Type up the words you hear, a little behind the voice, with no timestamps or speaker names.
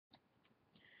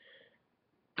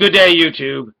Good day,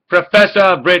 YouTube.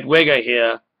 Professor Britt Wigger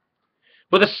here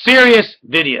with a serious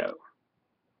video.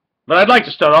 But I'd like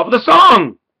to start off with a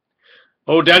song.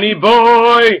 Oh, Danny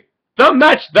boy, the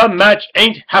match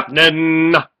ain't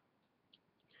happening.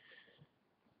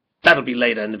 That'll be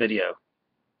later in the video.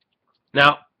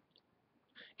 Now,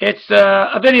 it's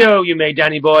a video you made,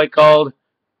 Danny boy, called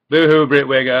Boo-hoo Britt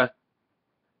Wigger.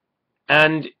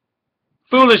 And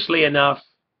foolishly enough,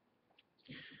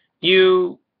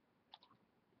 you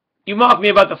mocked me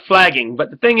about the flagging, but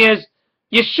the thing is,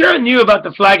 you sure knew about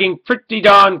the flagging pretty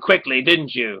darn quickly,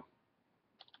 didn't you?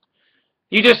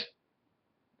 You just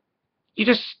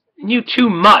knew too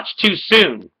much too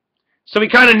soon. So we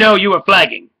kind of know you were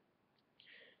flagging.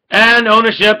 And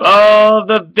ownership of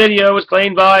the video was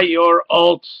claimed by your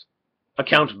alt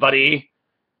account buddy,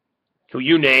 who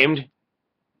you named.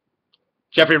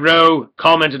 Jeffrey Rowe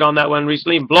commented on that one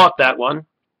recently and blocked that one.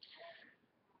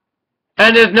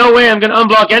 And there's no way I'm going to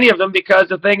unblock any of them, because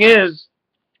the thing is,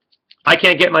 I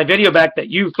can't get my video back that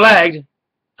you flagged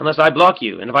unless I block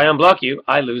you. And if I unblock you,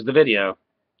 I lose the video.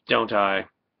 Don't I?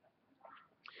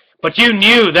 But you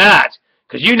knew that,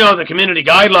 because you know the community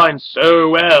guidelines so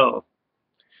well.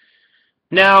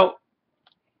 Now,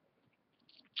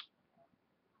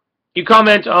 you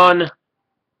comment on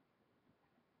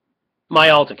my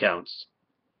alt accounts.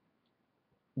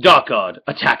 DarkGod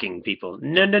attacking people.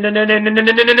 No.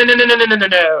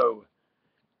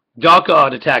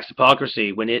 DarkGod attacks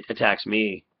hypocrisy when it attacks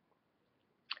me.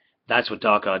 That's what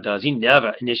DarkGod does. He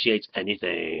never initiates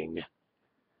anything.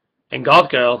 And Goth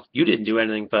Girl, you didn't do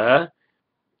anything for her.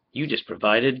 You just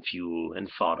provided fuel and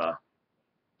fodder.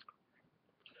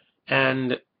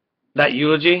 And that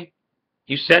eulogy,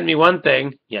 you sent me one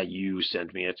thing. Yeah, you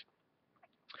sent me it.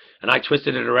 And I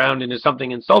twisted it around into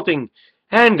something insulting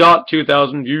and got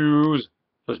 2,000 views.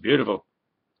 It was beautiful.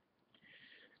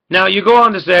 Now, you go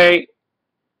on to say,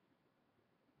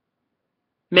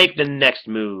 make the next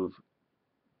move.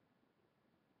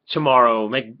 Tomorrow,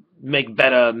 make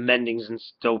better mendings and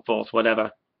so forth,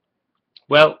 whatever.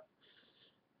 Well,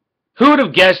 who would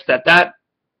have guessed that that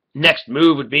next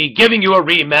move would be giving you a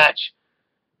rematch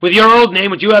with your old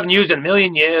name, which you haven't used in a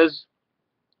million years?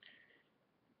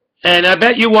 And I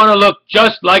bet you want to look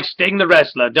just like Sting the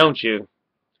wrestler, don't you?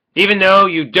 Even though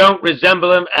you don't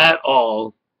resemble him at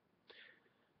all.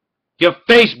 Your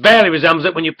face barely resembles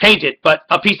it when you paint it, but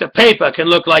a piece of paper can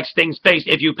look like Sting's face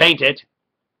if you paint it.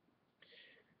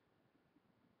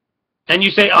 And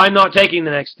you say, I'm not taking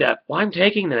the next step. Well, I'm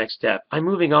taking the next step. I'm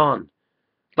moving on.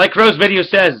 Like Crow's video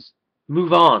says,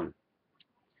 move on.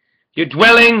 You're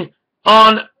dwelling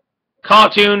on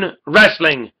cartoon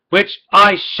wrestling, which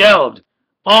I shelved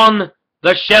on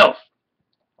the shelf.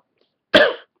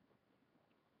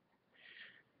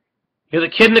 You're the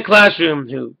kid in the classroom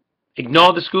who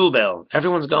ignored the school bell.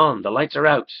 Everyone's gone. The lights are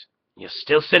out. You're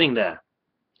still sitting there.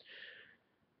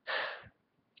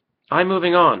 I'm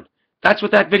moving on. That's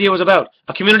what that video was about.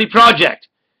 A community project,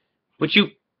 which you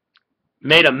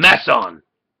made a mess on.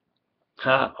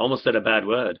 Ha, almost said a bad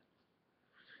word.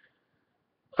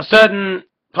 A certain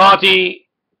party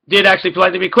did actually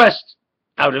politely request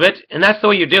out of it, and that's the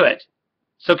way you do it.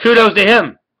 So kudos to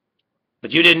him.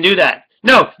 But you didn't do that.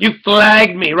 No, you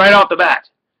flagged me right off the bat.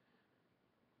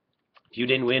 If you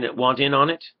didn't want in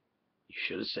on it, you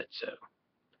should have said so.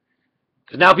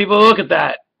 Because now people will look at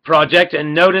that project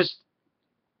and notice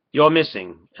you're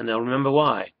missing, and they'll remember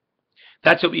why.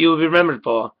 That's what you will be remembered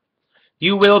for.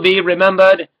 You will be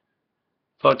remembered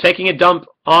for taking a dump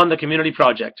on the community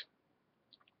project.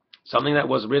 Something that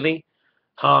was really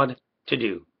hard to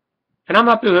do. And I'm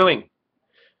not boo-hooing.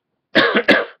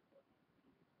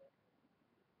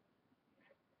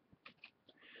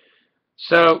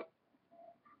 So,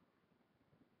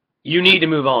 you need to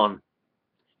move on.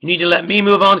 You need to let me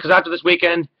move on, because after this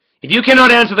weekend, if you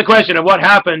cannot answer the question of what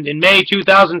happened in May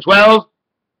 2012,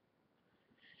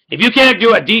 if you can't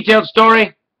do a detailed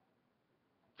story,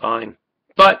 fine.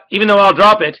 But even though I'll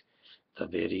drop it, the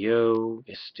video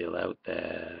is still out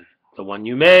there. The one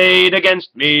you made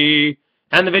against me,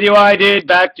 and the video I did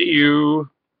back to you.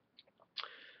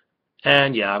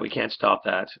 And yeah, we can't stop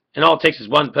that. And all it takes is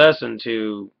one person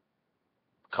to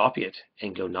copy it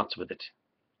and go nuts with it.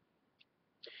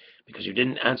 Because you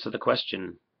didn't answer the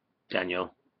question,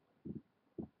 Daniel.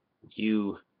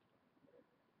 You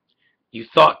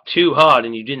thought too hard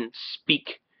and you didn't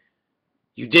speak.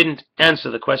 You didn't answer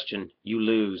the question. You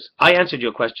lose. I answered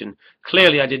your question.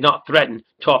 Clearly I did not threaten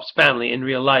Torp's family in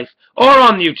real life or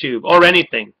on YouTube or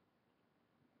anything.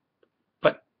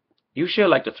 But you sure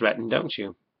like to threaten, don't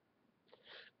you?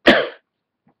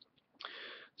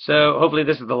 So hopefully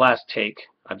this is the last take.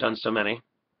 I've done so many.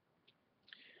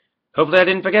 Hopefully I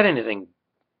didn't forget anything.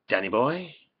 Danny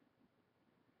boy.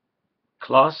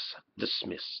 Class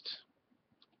dismissed.